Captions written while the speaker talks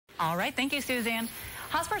All right, thank you, Suzanne.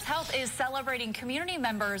 Hosparus Health is celebrating community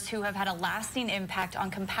members who have had a lasting impact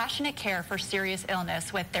on compassionate care for serious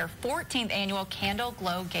illness with their 14th annual Candle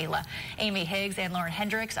Glow Gala. Amy Higgs and Lauren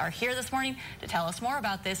Hendricks are here this morning to tell us more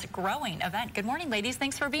about this growing event. Good morning, ladies.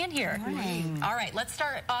 Thanks for being here. Good morning. All right, let's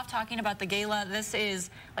start off talking about the gala. This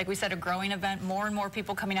is, like we said, a growing event. More and more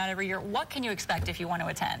people coming out every year. What can you expect if you want to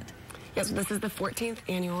attend? Yes, this is the 14th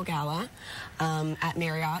annual gala at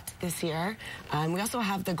Marriott this year. We also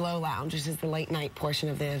have the Glow Lounge, which is the late night portion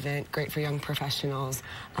of the event, great for young professionals,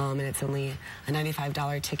 and it's only a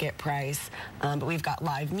 $95 ticket price. But we've got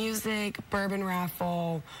live music, bourbon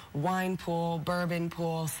raffle, wine pool, bourbon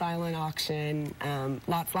pool, silent auction,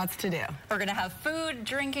 lots to do. We're going to have food,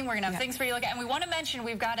 drinking, we're going to have things for you to look at. And we want to mention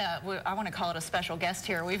we've got I want to call it a special guest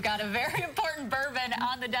here. We've got a very important bourbon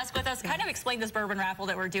on the desk with us. Kind of explain this bourbon raffle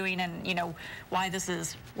that we're doing and why this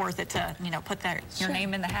is worth it to, put your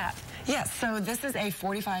name in the hat. Yes, so this is a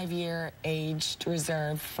 45-year aged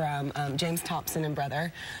reserve from James Thompson and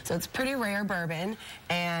Brother. So it's pretty rare bourbon,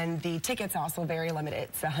 and the tickets also very limited.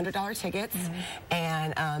 It's $100 tickets,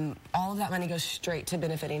 and all of that money goes straight to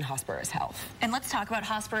benefiting Hosparus Health. And let's talk about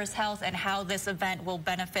Hosparus Health and how this event will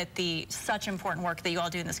benefit the such important work that you all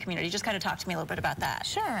do in this community. Just kind of talk to me a little bit about that.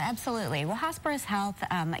 Sure, absolutely. Well, Hosparus Health,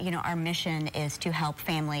 our mission is to help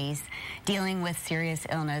families dealing with serious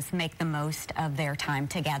illness make the most of their time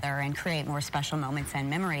together and create more special moments and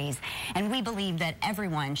memories. And we believe that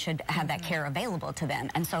everyone should have that care available to them.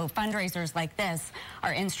 And so fundraisers like this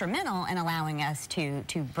are instrumental in allowing us to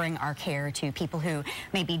bring our care to people who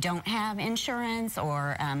maybe don't have insurance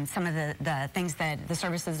or some of the things that the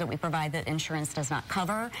services that we provide that insurance does not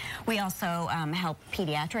cover. We also help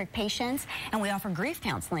pediatric patients, and we offer grief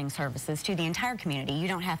counseling services to the entire community. You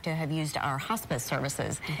don't have to have used our hospice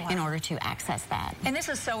services in order to access that. And this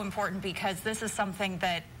is so important because this is something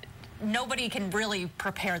that nobody can really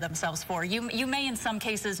prepare themselves for. You may in some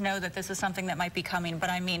cases know that this is something that might be coming, but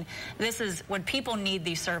I mean, this is when people need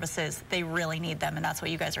these services, they really need them, and that's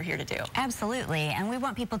what you guys are here to do. Absolutely, and we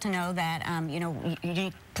want people to know that,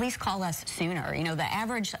 please call us sooner. The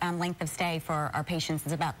average length of stay for our patients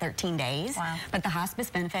is about 13 days, but the hospice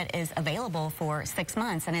benefit is available for 6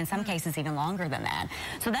 months, and in some cases even longer than that.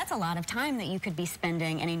 So that's a lot of time that you could be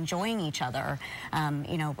spending and enjoying each other,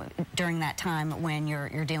 during that time when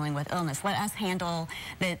you're dealing with illness. Let us handle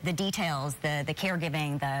the details, the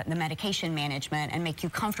caregiving, the medication management, and make you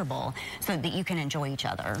comfortable so that you can enjoy each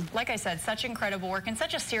other. Like I said, such incredible work and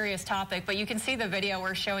such a serious topic, but you can see the video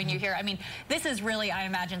we're showing you here. I mean, this is really, I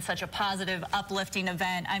imagine, such a positive, uplifting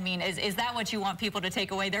event. I mean, is that what you want people to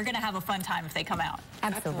take away? They're going to have a fun time if they come out.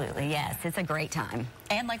 Absolutely, yes. It's a great time.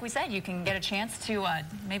 And like we said, you can get a chance to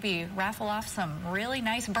maybe raffle off some really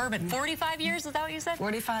nice bourbon. 45 years, is that what you said?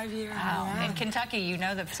 45 years. Wow. Yeah. In Kentucky, you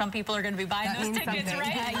know that some people are going to be buying those tickets, something.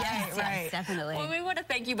 right? Yes, right. Definitely. Well, we want to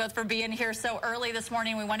thank you both for being here so early this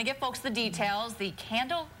morning. We want to give folks the details. The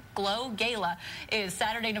Candle Glow Gala is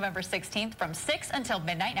Saturday, November 16th from 6 until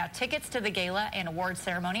midnight. Now, tickets to the gala and award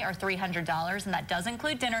ceremony are $300, and that does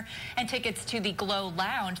include dinner. And tickets to the Glow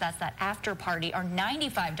Lounge, that's that after party, are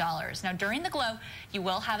 $95. Now, during the Glow, you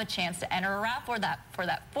will have a chance to enter a raffle for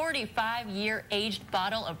that 45-year aged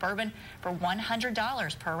bottle of bourbon for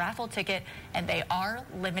 $100 per raffle ticket, and they are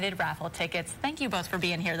limited raffle tickets. Thank you both for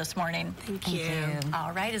being here this morning. Thank you.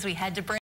 All right, as we head to break.